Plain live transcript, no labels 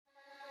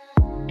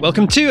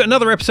Welcome to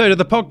another episode of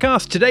the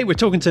podcast. Today we're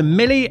talking to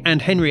Millie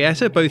and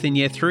Henrietta, both in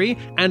Year 3,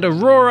 and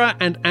Aurora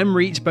and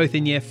Amrit, both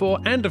in Year 4,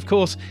 and of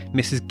course,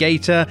 Mrs.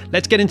 Gator.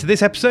 Let's get into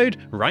this episode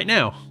right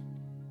now.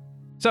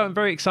 So I'm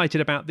very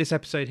excited about this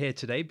episode here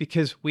today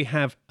because we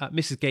have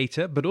Mrs.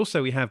 Gator, but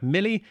also we have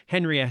Millie,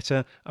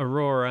 Henrietta,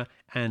 Aurora,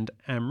 and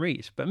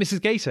Amrit. But Mrs.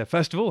 Gator,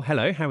 first of all,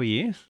 hello, how are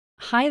you?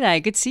 Hi there,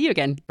 good to see you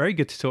again. Very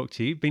good to talk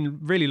to you. Been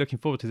really looking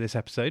forward to this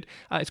episode.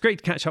 It's great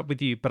to catch up with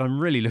you, but I'm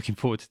really looking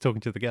forward to talking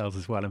to the girls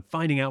as well and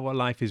finding out what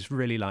life is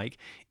really like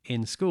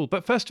in school.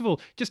 But first of all,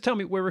 just tell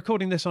me, we're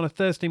recording this on a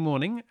Thursday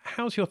morning.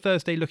 How's your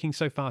Thursday looking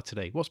so far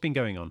today? What's been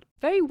going on?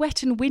 Very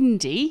wet and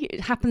windy.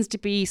 It happens to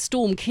be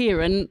Storm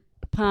Ciarán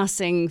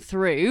passing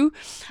through,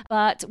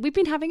 but we've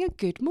been having a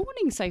good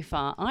morning so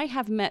far. I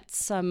have met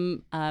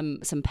some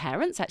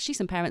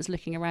parents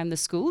looking around the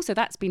school, so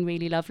that's been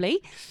really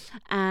lovely.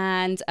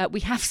 And we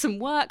have some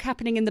work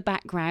happening in the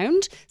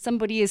background.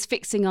 Somebody is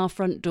fixing our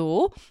front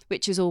door,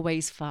 which is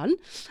always fun.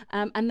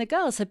 And the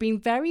girls have been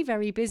very,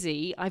 very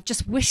busy. I've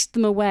just whisked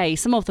them away,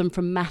 some of them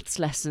from maths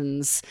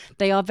lessons.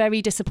 They are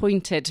very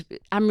disappointed.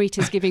 Amrit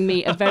is giving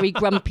me a very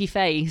grumpy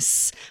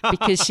face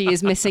because she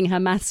is missing her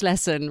maths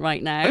lesson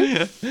right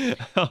now.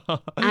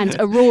 And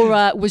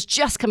Aurora was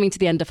just coming to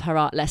the end of her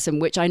art lesson,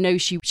 which I know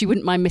she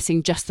wouldn't mind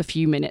missing just the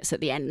few minutes at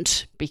the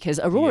end, because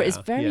Aurora is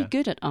very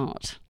good at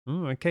art.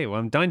 Oh, okay. Well,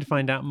 I'm dying to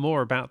find out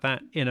more about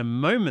that in a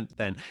moment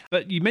then.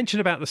 But you mentioned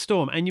about the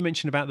storm and you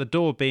mentioned about the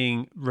door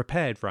being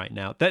repaired right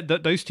now.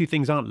 Those two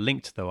things aren't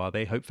linked though, are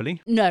they,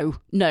 hopefully? No,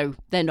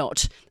 they're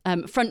not.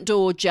 Front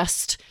door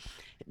just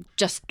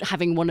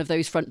having one of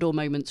those front door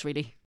moments,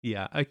 really.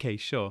 Yeah, okay,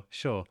 sure.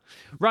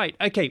 Right,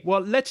 okay,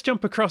 well, let's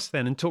jump across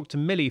then and talk to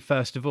Millie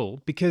first of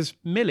all, because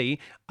Millie,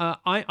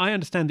 I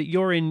understand that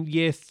you're in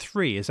Year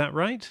 3, is that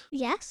right?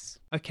 Yes.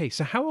 Okay,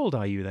 so how old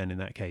are you then in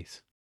that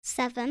case?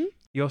 7.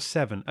 You're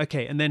 7.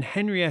 Okay, and then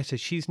Henrietta,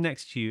 she's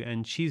next to you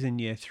and she's in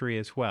Year 3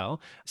 as well.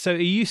 So are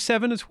you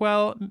 7 as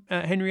well,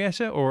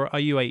 Henrietta, or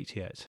are you 8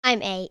 yet?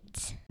 I'm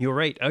 8.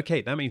 You're 8.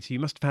 Okay, that means you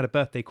must have had a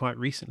birthday quite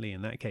recently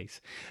in that case.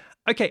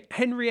 Okay,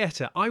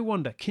 Henrietta, I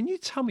wonder, can you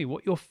tell me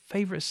what your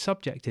favourite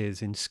subject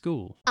is in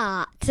school?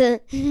 Art.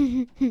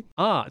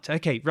 Art,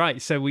 okay,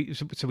 right. So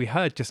we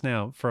heard just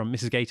now from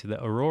Mrs. Gator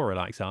that Aurora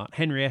likes art.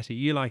 Henrietta,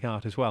 you like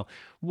art as well.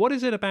 What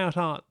is it about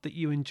art that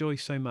you enjoy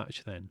so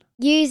much then?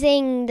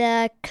 Using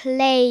the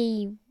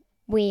clay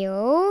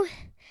wheel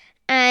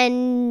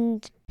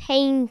and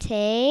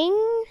painting.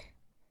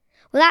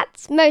 Well,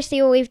 that's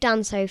mostly all we've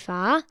done so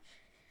far.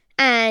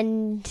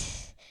 And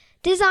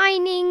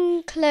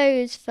designing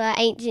clothes for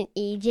ancient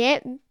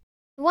Egypt.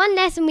 One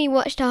lesson we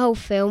watched a whole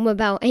film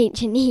about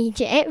ancient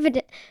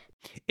Egypt.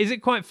 Is it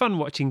quite fun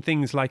watching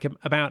things like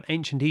about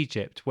ancient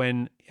Egypt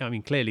when, I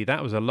mean, clearly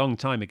that was a long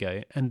time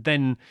ago, and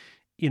then,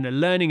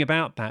 learning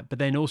about that, but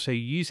then also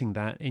using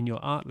that in your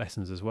art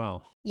lessons as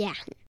well? Yeah.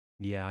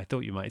 Yeah, I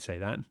thought you might say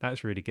that.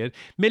 That's really good.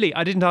 Millie,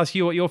 I didn't ask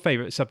you what your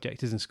favourite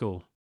subject is in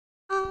school.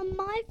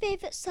 My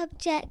favourite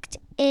subject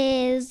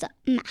is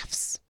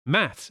maths.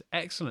 Maths,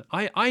 excellent.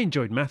 I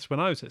enjoyed maths when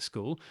I was at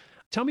school.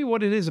 Tell me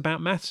what it is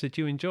about maths that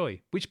you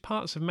enjoy. Which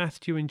parts of maths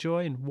do you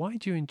enjoy and why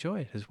do you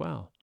enjoy it as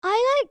well?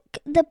 I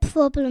like the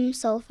problem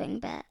solving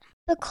bit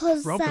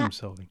because Problem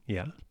solving,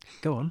 yeah.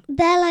 Go on.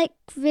 they're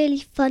really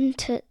fun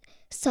to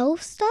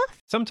solve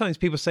stuff. Sometimes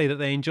people say that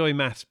they enjoy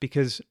maths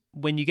because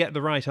when you get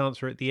the right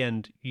answer at the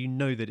end, you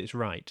know that it's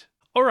right.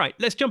 All right,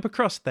 let's jump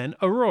across then.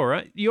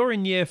 Aurora, you're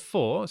in Year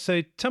 4,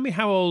 so tell me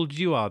how old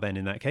you are then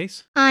in that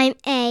case. I'm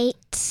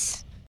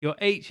 8. You're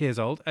 8 years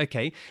old,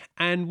 okay.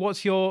 And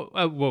what's your...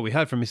 well, we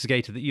heard from Mrs.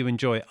 Gator that you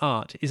enjoy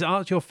art. Is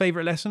art your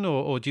favourite lesson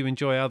or do you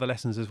enjoy other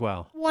lessons as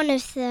well? One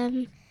of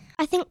them.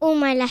 I think all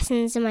my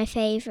lessons are my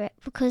favourite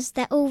because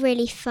they're all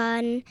really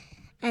fun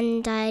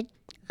and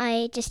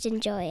I just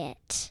enjoy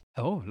it.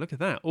 Oh, look at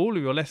that. All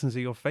of your lessons are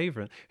your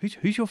favourite.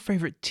 Who's your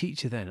favourite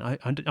teacher then? I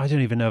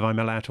don't even know if I'm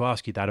allowed to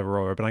ask you that,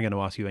 Aurora, but I'm going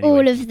to ask you anyway.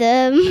 All of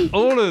them.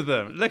 All of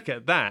them. Look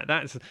at that.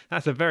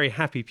 That's a very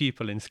happy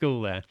pupil in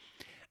school there.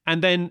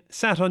 And then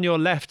sat on your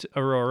left,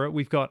 Aurora,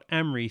 we've got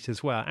Amrit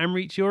as well.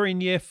 Amrit, you're in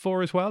Year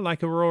 4 as well,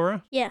 like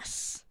Aurora?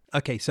 Yes.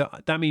 Okay, so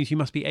that means you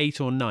must be 8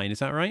 or 9, is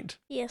that right?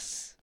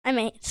 Yes. I'm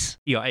 8.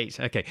 You're 8,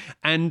 okay.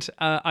 And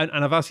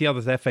I've asked the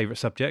others their favourite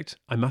subject.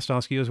 I must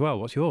ask you as well,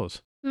 what's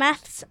yours?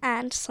 Maths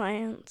and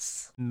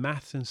science.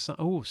 Maths and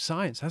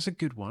science, that's a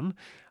good one.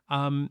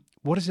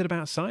 What is it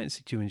about science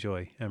that you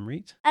enjoy,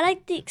 Amrit? I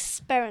like the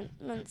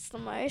experiments the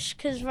most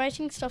because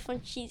writing stuff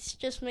on sheets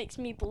just makes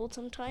me bored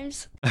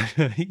sometimes.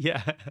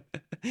 Yeah,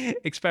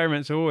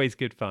 experiments are always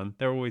good fun.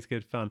 They're always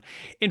good fun.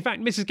 In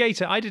fact, Mrs.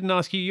 Gator, I didn't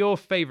ask you your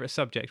favourite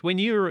subject. When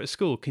you were at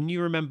school, can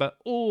you remember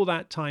all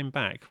that time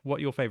back what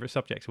your favourite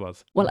subject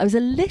was? Well, I was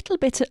a little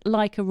bit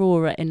like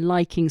Aurora in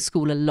liking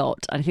school a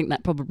lot. I think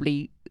that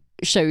probably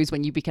shows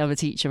when you become a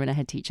teacher and a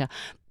head teacher.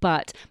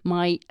 But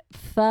my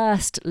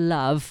first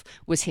love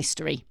was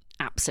history.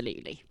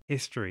 Absolutely.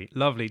 History.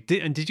 Lovely.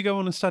 Did you go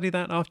on and study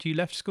that after you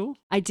left school?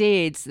 I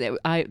did.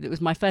 It was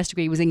my first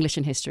degree was English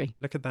and history.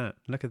 Look at that.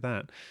 Look at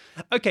that.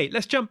 Okay,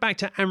 let's jump back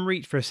to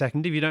Amrit for a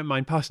second, if you don't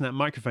mind passing that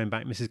microphone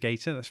back, Mrs.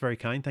 Gator. That's very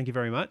kind. Thank you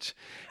very much.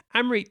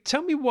 Amrit,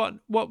 tell me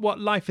what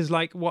life is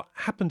like, what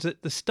happens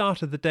at the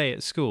start of the day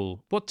at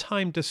school. What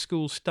time does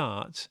school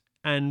start?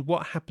 And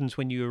what happens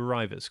when you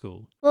arrive at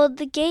school? Well,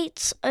 the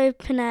gates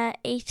open at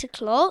 8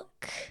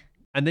 o'clock.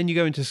 And then you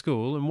go into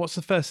school, and what's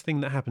the first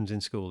thing that happens in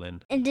school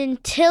then? And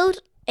until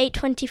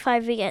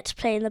 8:25 we get to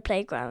play in the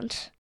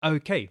playground.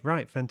 Okay,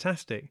 right,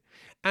 fantastic.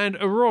 And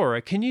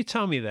Aurora, can you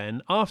tell me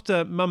then,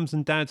 after mums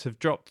and dads have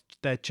dropped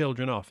their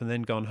children off and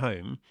then gone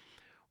home,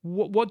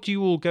 what do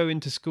you all go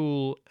into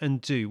school and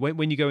do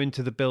when you go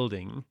into the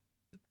building?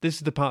 This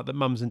is the part that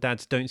mums and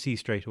dads don't see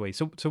straight away.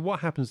 So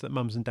what happens that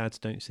mums and dads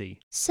don't see?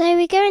 So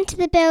we go into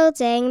the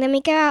building, then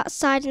we go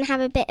outside and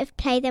have a bit of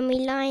play, then we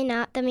line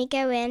up, then we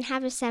go in,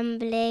 have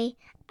assembly,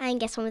 and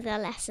get on with our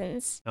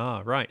lessons.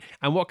 Ah, right.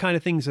 And what kind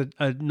of things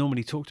are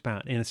normally talked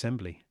about in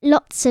assembly?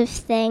 Lots of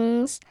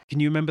things. Can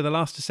you remember the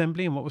last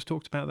assembly and what was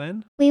talked about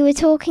then? We were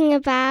talking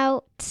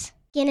about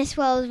Guinness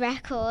World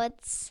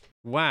Records.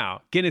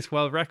 Wow, Guinness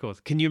World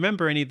Records. Can you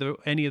remember any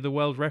of the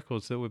world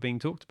records that were being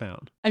talked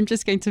about? I'm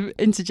just going to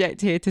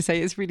interject here to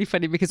say it's really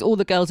funny because all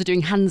the girls are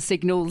doing hand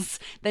signals.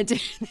 They're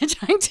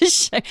trying to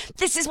show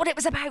this is what it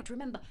was about.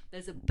 Remember,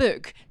 there's a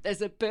book,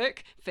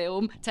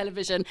 film,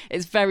 television.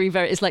 It's very,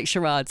 very, it's like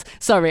charades.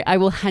 Sorry, I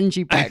will hand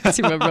you back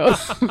to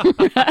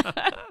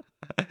Aurora.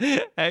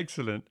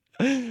 Excellent.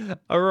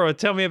 Aurora,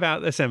 tell me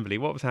about assembly.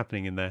 What was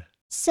happening in there?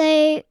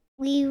 So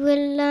we were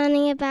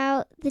learning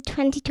about the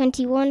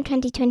 2021,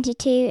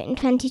 2022 and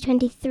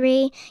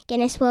 2023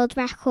 Guinness World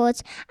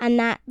Records, and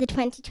that the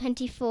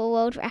 2024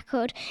 World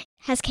Record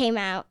has came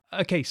out.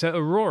 Okay, so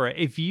Aurora,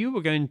 if you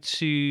were going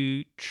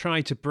to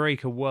try to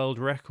break a world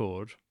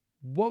record,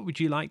 what would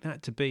you like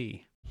that to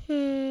be?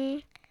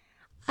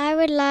 I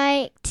would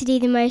like to do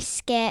the most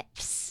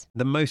skips.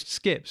 The most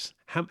skips?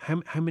 How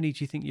many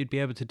do you think you'd be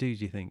able to do,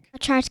 do you think? I'll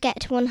try to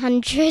get to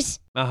 100.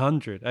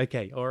 100.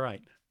 Okay, all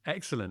right.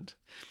 Excellent.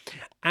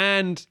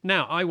 And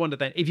now I wonder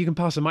then, if you can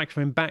pass the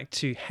microphone back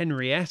to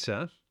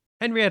Henrietta.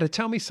 Henrietta,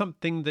 tell me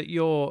something that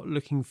you're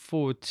looking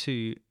forward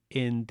to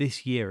in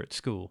this year at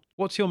school.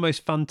 What's your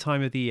most fun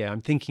time of the year?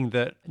 I'm thinking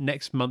that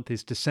next month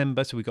is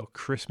December, so we've got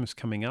Christmas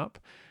coming up.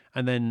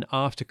 And then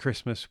after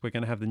Christmas, we're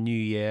going to have the New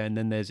Year, and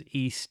then there's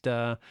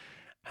Easter,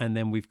 and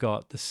then we've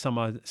got the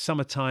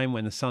summertime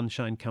when the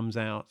sunshine comes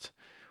out.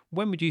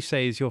 When would you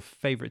say is your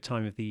favourite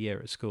time of the year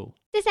at school?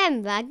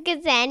 December,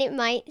 because then it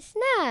might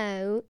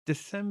snow.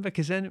 December,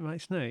 because then it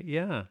might snow.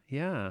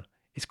 Yeah.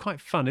 It's quite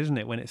fun, isn't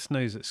it, when it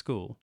snows at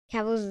school?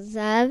 Carol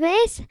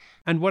service.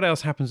 And what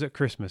else happens at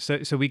Christmas?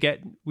 So we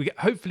get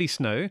hopefully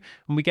snow,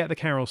 and we get the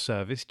carol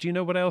service. Do you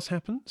know what else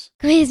happens?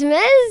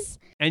 Christmas.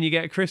 And you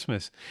get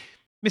Christmas.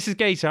 Mrs.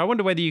 Gator, I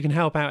wonder whether you can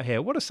help out here.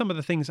 What are some of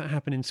the things that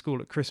happen in school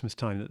at Christmas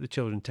time that the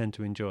children tend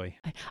to enjoy?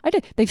 I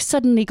don't. They've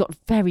suddenly got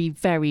very,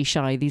 very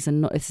shy. This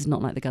is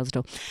not like the girls at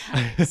all.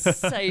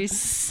 So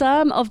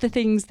some of the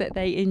things that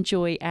they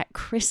enjoy at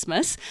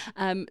Christmas.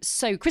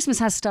 So Christmas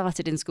has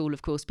started in school,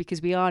 of course,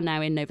 because we are now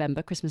in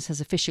November. Christmas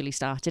has officially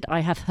started. I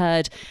have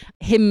heard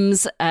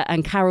hymns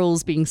and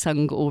carols being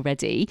sung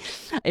already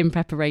in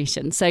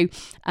preparation. So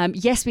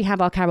yes, we have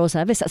our carol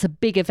service. That's a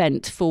big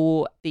event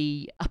for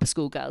the upper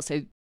school girls.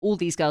 So all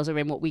these girls are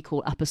in what we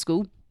call upper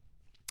school,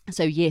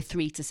 so year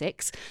 3 to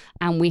 6,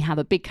 and we have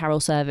a big carol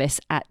service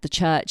at the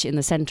church in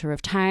the centre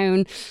of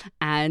town,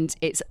 and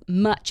it's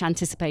much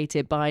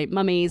anticipated by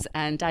mummies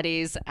and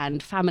daddies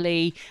and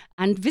family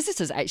and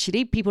visitors.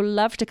 Actually, people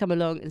love to come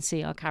along and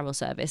see our carol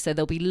service, so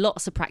there'll be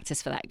lots of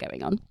practice for that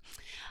going on.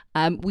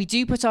 We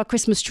do put our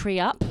Christmas tree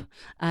up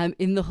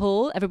in the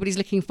hall. Everybody's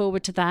looking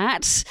forward to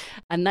that.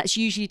 And that's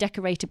usually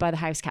decorated by the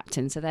house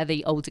captain. So they're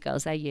the older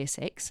girls, they're year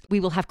 6.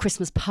 We will have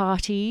Christmas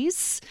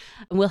parties,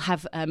 and we'll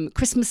have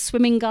Christmas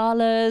swimming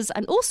galas,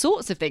 and all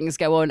sorts of things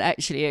go on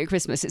actually at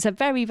Christmas. It's a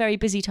very, very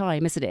busy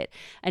time, isn't it?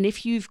 And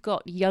if you've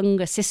got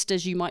younger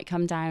sisters, you might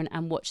come down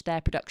and watch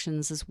their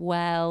productions as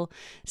well.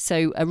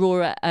 So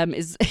Aurora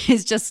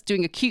is just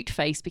doing a cute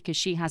face because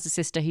she has a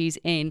sister who's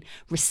in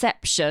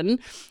reception.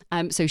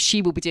 So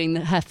she will be doing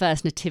her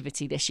first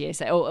nativity this year.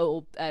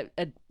 So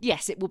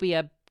yes, it will be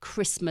a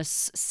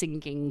Christmas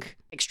singing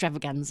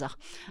extravaganza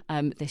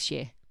this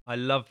year. I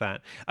love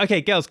that.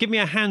 Okay, girls, give me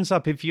a hands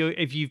up if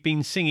you've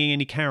been singing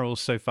any carols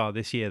so far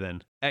this year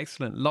then.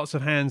 Excellent. Lots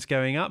of hands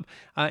going up.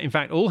 In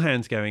fact, all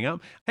hands going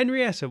up.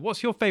 Henrietta,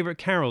 what's your favourite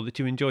carol that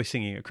you enjoy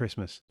singing at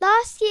Christmas?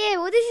 Last year,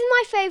 well, this is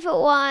my favourite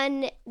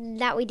one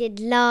that we did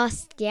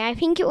last year. I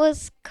think it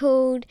was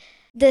called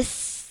The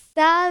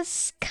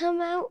Stars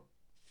Come Out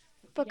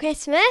for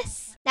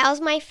Christmas. That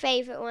was my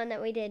favourite one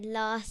that we did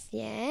last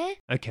year.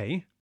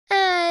 Okay.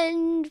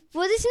 And,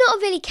 well, it's not a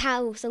really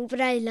carol song, but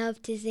I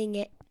love to sing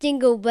it.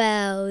 Jingle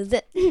bells.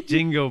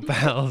 Jingle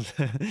bells.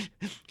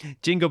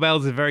 Jingle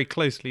bells are very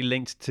closely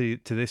linked to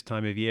this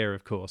time of year,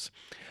 of course.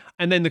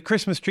 And then the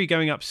Christmas tree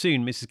going up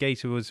soon, Mrs.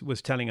 Gator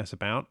was telling us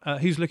about.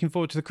 Who's looking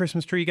forward to the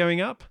Christmas tree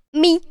going up?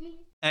 Me.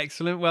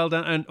 Excellent. Well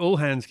done. And all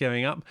hands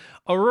going up.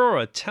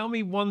 Aurora, tell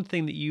me one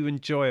thing that you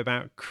enjoy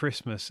about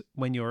Christmas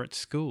when you're at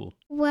school.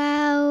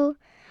 Well,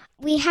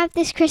 we have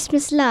this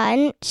Christmas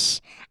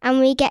lunch and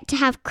we get to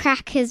have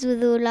crackers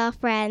with all our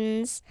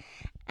friends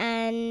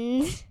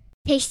and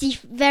tasty,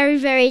 very,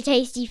 very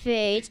tasty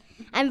food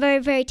and very,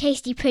 very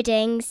tasty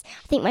puddings.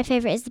 I think my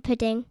favourite is the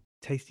pudding.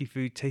 Tasty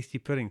food, tasty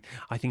pudding.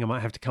 I think I might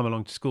have to come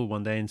along to school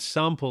one day and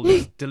sample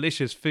this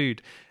delicious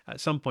food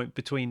at some point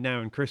between now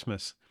and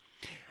Christmas.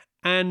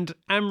 And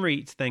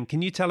Amrit, then,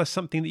 can you tell us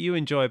something that you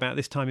enjoy about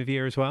this time of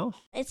year as well?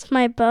 It's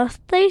my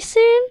birthday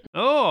soon.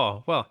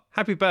 Oh, well,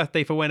 happy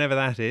birthday for whenever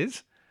that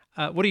is.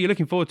 What are you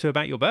looking forward to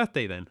about your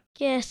birthday then?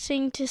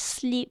 Getting to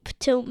sleep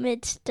till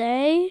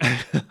midday.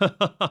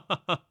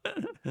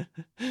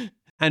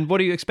 And what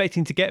are you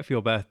expecting to get for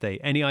your birthday?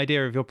 Any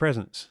idea of your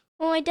presents?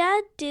 Well, my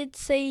dad did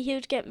say he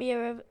would get me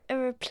a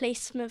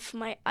replacement for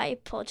my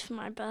iPod for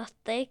my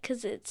birthday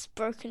because it's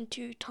broken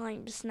 2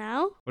 times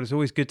now. Well, it's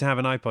always good to have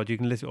an iPod you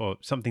can listen, or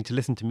something to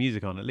listen to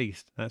music on at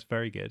least. That's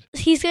very good.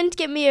 He's going to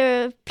get me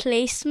a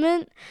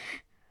replacement,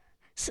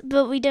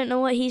 but we don't know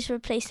what he's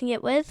replacing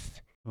it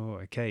with. Oh,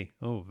 okay.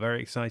 Oh,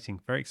 very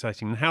exciting. Very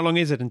exciting. And how long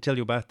is it until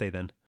your birthday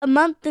then? A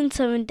month and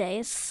 7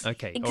 days.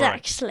 Okay.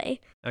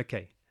 Exactly. All right.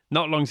 Okay.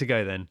 Not long to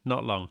go then.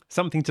 Not long.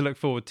 Something to look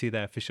forward to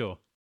there for sure.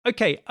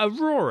 Okay,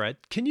 Aurora,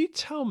 can you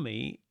tell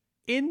me,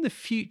 in the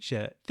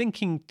future,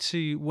 thinking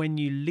to when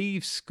you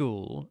leave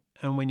school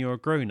and when you're a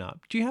grown-up,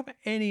 do you have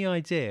any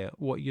idea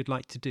what you'd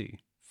like to do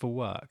for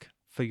work,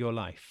 for your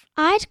life?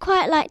 I'd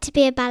quite like to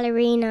be a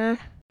ballerina.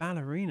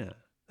 Ballerina?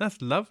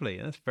 That's lovely.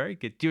 That's very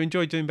good. Do you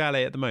enjoy doing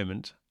ballet at the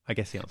moment? I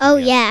guess the answer Oh,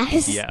 is yes.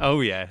 yes. Yeah,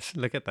 oh yes.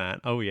 Look at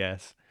that. Oh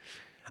yes.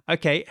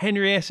 Okay,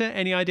 Henrietta,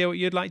 any idea what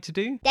you'd like to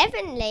do?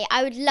 Definitely.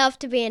 I would love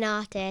to be an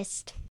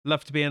artist.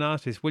 Love to be an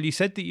artist. Well, you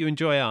said that you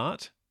enjoy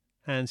art,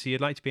 and so you'd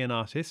like to be an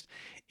artist.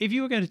 If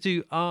you were going to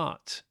do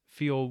art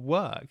for your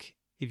work,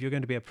 if you're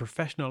going to be a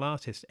professional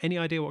artist, any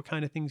idea what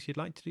kind of things you'd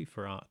like to do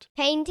for art?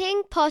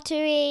 Painting,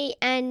 pottery,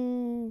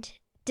 and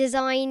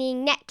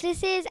designing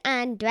necklaces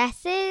and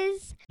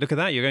dresses. Look at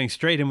that. You're going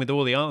straight in with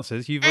all the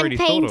answers. You've And already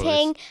thought all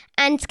painting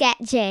and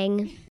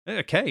sketching. this.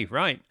 Okay,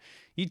 right.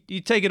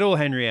 You take it all,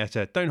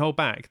 Henrietta. Don't hold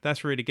back.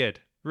 That's really good.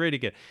 Really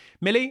good.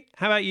 Millie,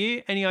 how about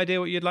you? Any idea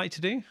what you'd like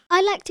to do?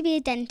 I like to be a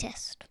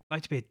dentist.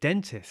 Like to be a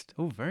dentist.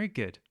 Oh, very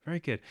good. Very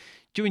good.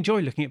 Do you enjoy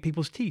looking at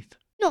people's teeth?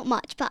 Not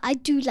much, but I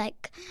do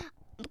like,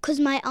 because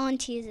my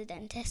auntie is a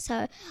dentist,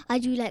 so I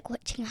do like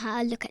watching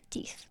her look at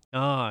teeth.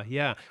 Ah,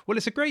 yeah. Well,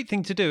 it's a great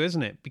thing to do,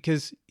 isn't it?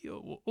 Because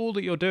all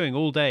that you're doing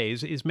all day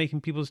is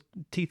making people's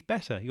teeth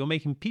better. You're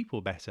making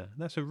people better.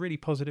 That's a really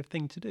positive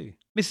thing to do.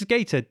 Mrs.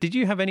 Gator, did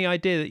you have any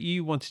idea that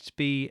you wanted to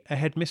be a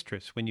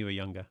headmistress when you were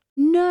younger?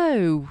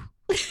 No.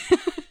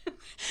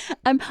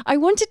 I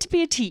wanted to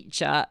be a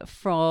teacher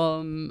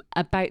from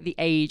about the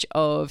age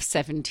of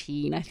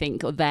 17, I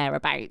think, or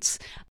thereabouts.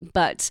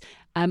 But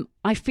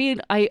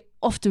I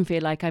often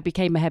feel like I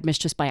became a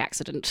headmistress by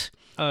accident.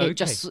 Oh, okay.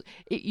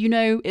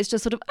 It's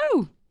just sort of,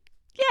 oh,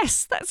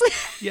 yes, that's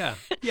Yeah,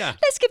 yeah,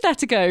 let's give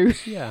that a go.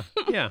 yeah,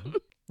 yeah.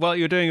 Well,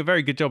 you're doing a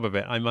very good job of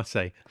it, I must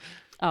say.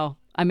 Oh,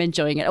 I'm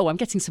enjoying it. Oh, I'm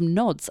getting some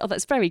nods. Oh,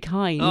 that's very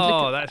kind.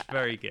 Oh, that's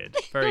very good.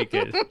 Very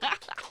good.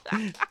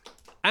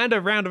 And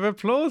a round of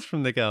applause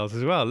from the girls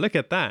as well. Look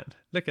at that.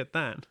 Look at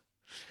that.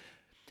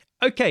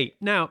 Okay,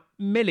 now,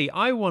 Millie,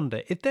 I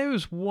wonder if there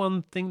was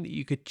one thing that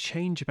you could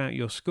change about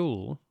your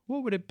school,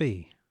 what would it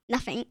be?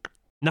 Nothing.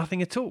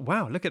 Nothing at all.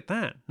 Wow, look at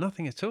that.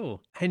 Nothing at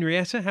all.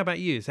 Henrietta, how about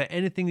you? Is there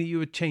anything that you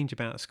would change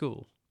about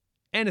school?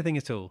 Anything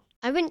at all?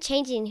 I wouldn't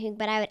change anything,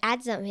 but I would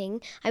add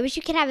something. I wish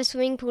you could have a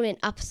swimming pool in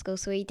upper school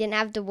so you didn't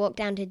have to walk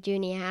down to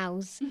junior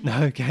house.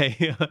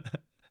 Okay.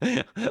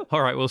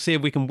 All right, we'll see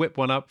if we can whip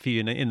one up for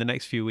you in the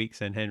next few weeks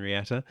then,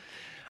 Henrietta.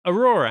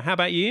 Aurora, how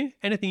about you?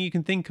 Anything you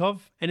can think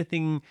of?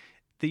 Anything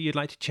that you'd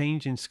like to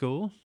change in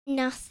school?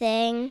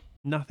 Nothing.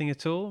 Nothing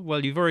at all?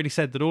 Well, you've already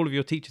said that all of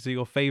your teachers are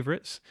your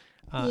favourites.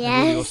 And all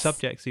of your Yes.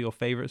 subjects are your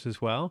favourites as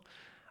well.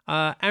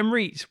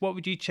 Amrit, what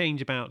would you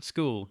change about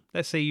school?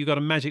 Let's say you got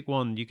a magic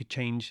wand, you could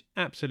change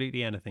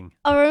absolutely anything.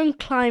 Our own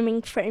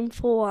climbing frame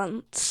for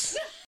once.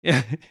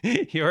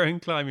 Your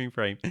own climbing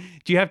frame.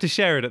 Do you have to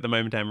share it at the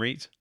moment,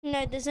 Amrit?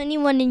 No, there's only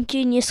one in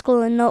junior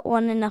school and not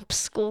one in upper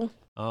school.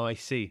 Oh, I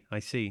see. I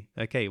see.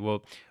 Okay,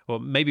 well,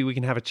 maybe we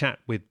can have a chat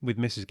with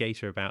Mrs.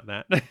 Gator about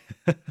that.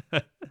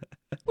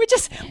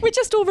 We're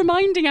just all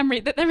reminding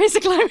Amrit that there is a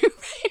climbing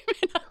frame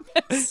in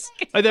our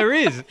school. Oh, there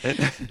is.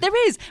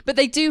 There is, but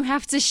they do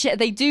have to share.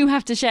 They do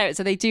have to share it,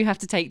 so they do have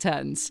to take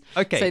turns.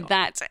 Okay. So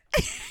that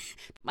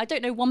I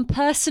don't know, one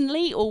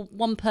personally or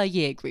one per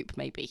year group,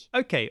 maybe.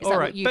 Okay, Is all that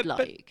right. what you'd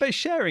like? But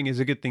sharing is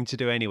a good thing to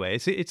do anyway.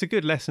 It's a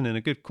good lesson and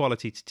a good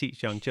quality to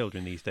teach young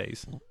children these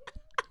days.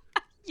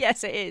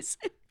 Yes, it is.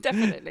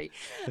 Definitely.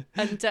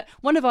 And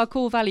one of our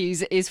core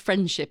values is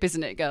friendship,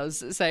 isn't it,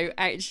 girls? So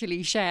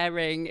actually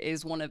sharing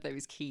is one of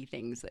those key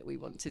things that we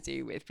want to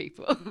do with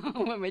people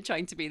when we're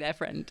trying to be their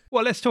friend.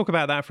 Well, let's talk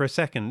about that for a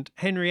second.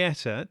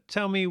 Henrietta,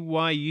 tell me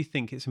why you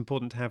think it's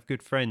important to have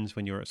good friends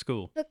when you're at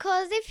school.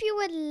 Because if you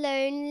were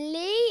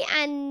lonely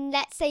and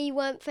let's say you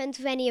weren't friends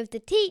with any of the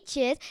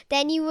teachers,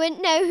 then you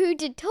wouldn't know who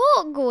to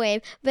talk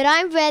with. But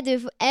I'm friends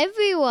with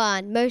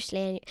everyone,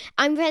 mostly.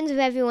 I'm friends with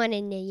everyone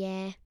in the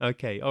year.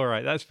 Okay, all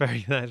right, that's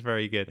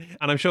very good,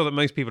 and I'm sure that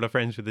most people are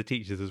friends with the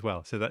teachers as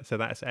well. So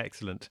that's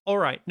excellent. All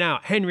right, now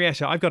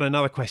Henrietta, I've got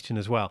another question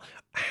as well.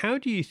 How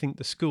do you think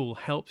the school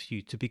helps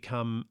you to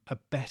become a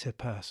better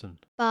person?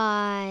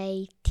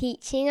 By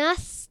teaching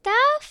us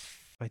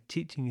stuff. By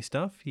teaching you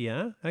stuff,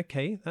 yeah.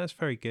 Okay, that's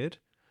very good.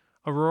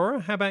 Aurora,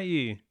 how about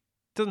you?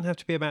 Doesn't have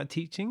to be about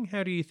teaching.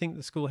 How do you think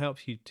the school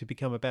helps you to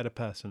become a better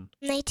person?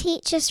 They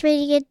teach us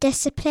really good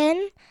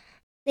discipline.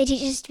 They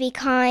teach us to be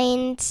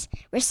kind,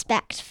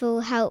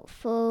 respectful,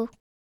 helpful.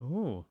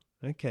 Oh,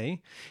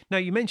 okay. Now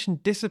you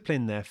mentioned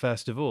discipline there.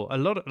 First of all, a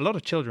lot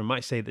of children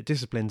might say that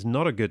discipline's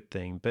not a good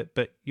thing,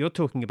 but you're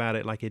talking about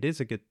it like it is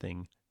a good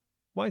thing.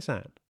 Why is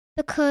that?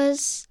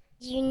 Because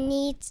you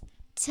need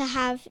to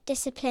have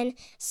discipline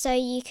so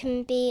you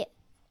can be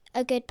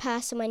a good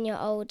person when you're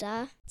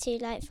older,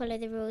 to follow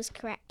the rules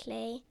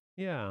correctly.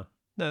 Yeah.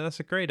 No, that's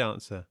a great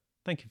answer.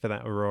 Thank you for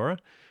that, Aurora.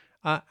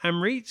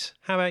 Amrit,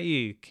 how about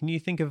you? Can you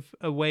think of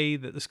a way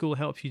that the school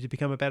helps you to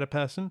become a better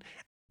person?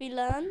 We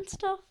learn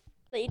stuff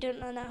that you don't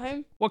learn at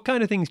home. What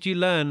kind of things do you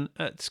learn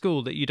at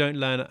school that you don't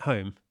learn at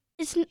home?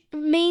 It's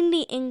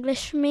mainly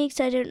English for me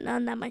because I don't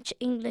learn that much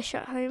English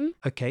at home.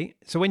 Okay,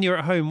 so when you're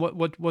at home,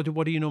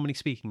 what are you normally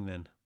speaking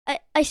then?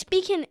 I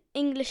speak in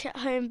English at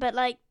home, but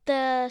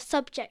the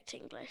subject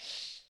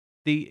English.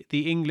 The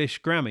English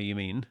grammar, you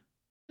mean?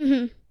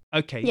 Mm-hmm.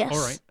 Okay, yes. All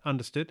right,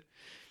 understood.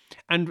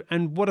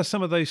 And what are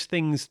some of those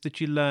things that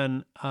you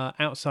learn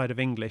outside of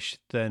English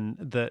then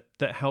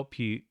that help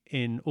you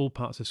in all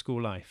parts of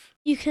school life?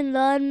 You can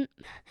learn,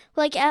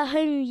 at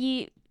home,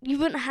 you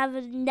wouldn't have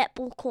a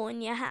netball court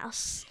in your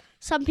house.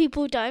 Some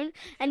people don't,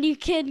 and you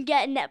can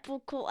get a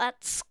netball court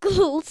at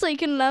school, so you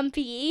can learn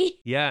PE.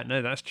 Yeah,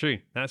 no, that's true.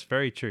 That's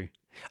very true.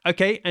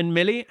 Okay, and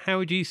Millie, how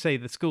would you say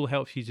the school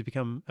helps you to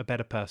become a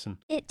better person?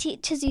 It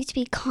teaches you to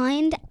be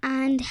kind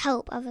and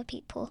help other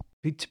people.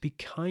 To be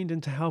kind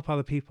and to help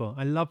other people.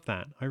 I love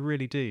that. I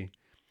really do.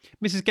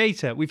 Mrs.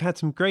 Gator, we've had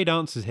some great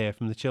answers here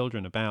from the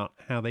children about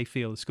how they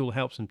feel the school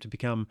helps them to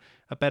become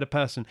a better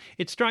person.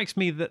 It strikes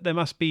me that there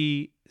must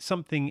be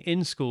something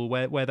in school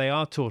where they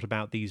are taught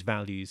about these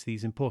values,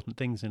 these important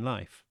things in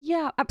life.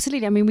 Yeah,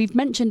 absolutely. I mean, we've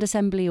mentioned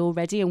assembly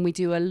already, and we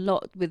do a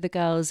lot with the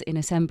girls in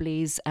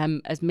assemblies,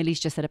 as Millie's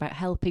just said, about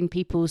helping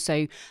people.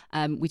 So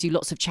we do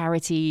lots of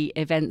charity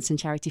events and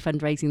charity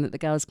fundraising that the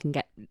girls can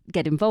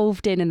get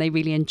involved in, and they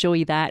really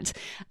enjoy that.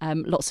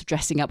 Lots of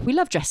dressing up. We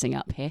love dressing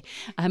up here.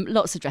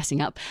 Lots of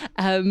dressing up.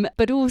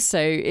 But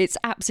also, it's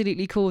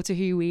absolutely core to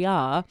who we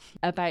are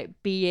about,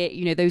 be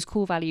it, those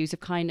core values of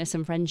kindness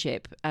and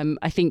friendship.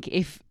 I think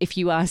if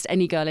you asked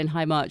any girl in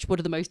High March, what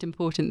are the most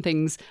important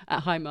things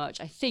at High March,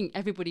 I think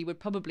everybody would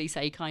probably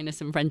say kindness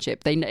and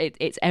friendship.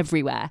 It's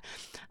everywhere.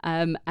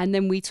 And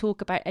then we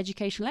talk about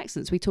educational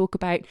excellence. We talk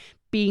about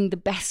being the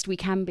best we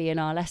can be in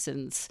our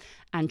lessons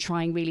and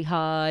trying really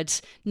hard,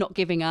 not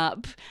giving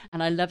up.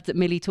 And I love that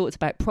Millie talked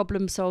about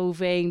problem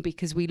solving,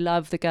 because we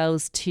love the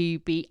girls to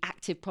be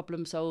active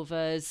problem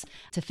solvers,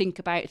 to think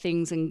about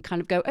things and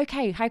kind of go,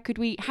 okay, how could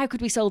we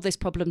solve this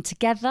problem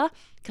together,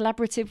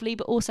 collaboratively,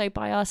 but also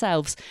by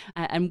ourselves?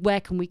 And where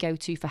can we go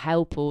to for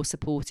help or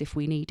support if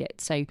we need it?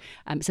 So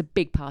it's a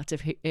big part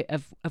of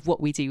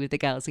what we do with the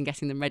girls and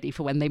getting them ready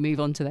for when they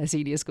move on to their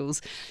senior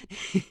schools.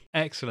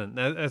 Excellent.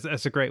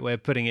 That's a great way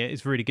of putting it.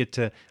 It's really good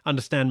to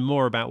understand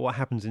more about what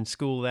happens in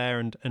school there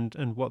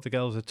and what the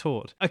girls are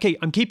taught. Okay,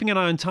 I'm keeping an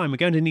eye on time. We're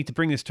going to need to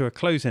bring this to a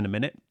close in a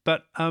minute.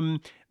 But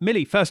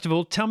Millie, first of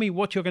all, tell me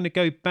what you're going to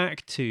go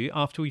back to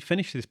after we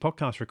finish this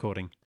podcast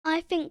recording.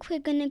 I think we're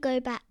going to go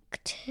back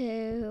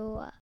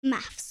to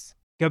maths.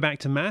 Go back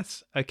to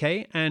maths,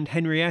 okay. And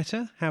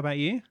Henrietta, how about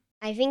you?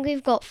 I think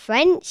we've got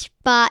French,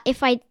 but if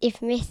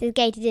Mrs.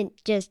 Gator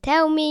didn't just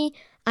tell me,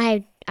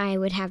 I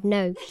would have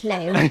no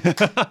clue.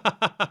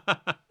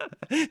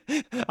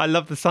 I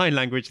love the sign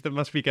language that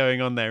must be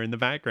going on there in the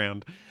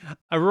background.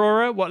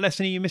 Aurora, what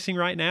lesson are you missing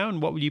right now,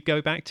 and what will you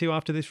go back to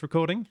after this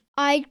recording?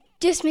 I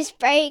just missed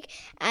break,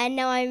 and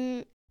now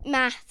I'm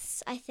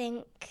maths, I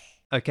think.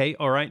 Okay,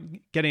 all right.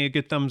 Getting a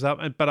good thumbs up.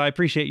 But I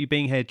appreciate you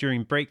being here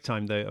during break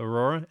time, though,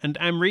 Aurora. And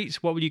Amrit,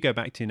 what will you go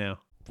back to now?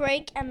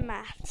 Break and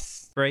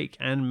maths. Break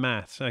and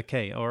maths.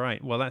 Okay, all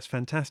right. Well, that's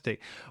fantastic.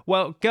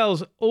 Well,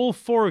 girls, all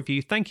four of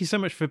you, thank you so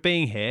much for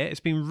being here. It's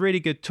been really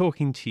good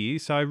talking to you.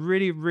 So I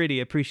really, really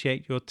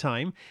appreciate your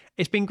time.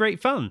 It's been great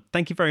fun.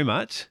 Thank you very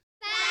much.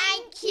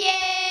 Thank you.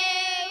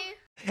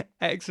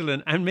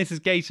 Excellent. And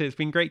Mrs. Gator, it's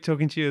been great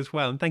talking to you as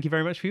well. And thank you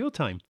very much for your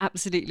time.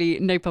 Absolutely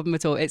no problem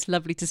at all. It's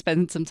lovely to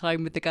spend some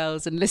time with the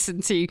girls and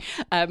listen to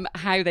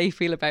how they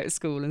feel about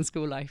school and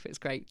school life. It's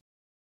great.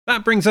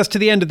 That brings us to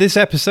the end of this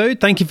episode.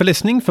 Thank you for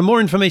listening. For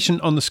more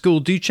information on the school,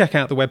 do check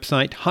out the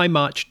website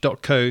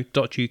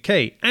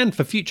highmarch.co.uk. And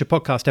for future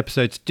podcast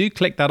episodes, do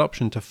click that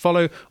option to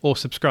follow or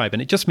subscribe.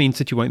 And it just means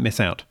that you won't miss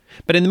out.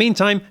 But in the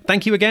meantime,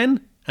 thank you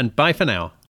again, and bye for now.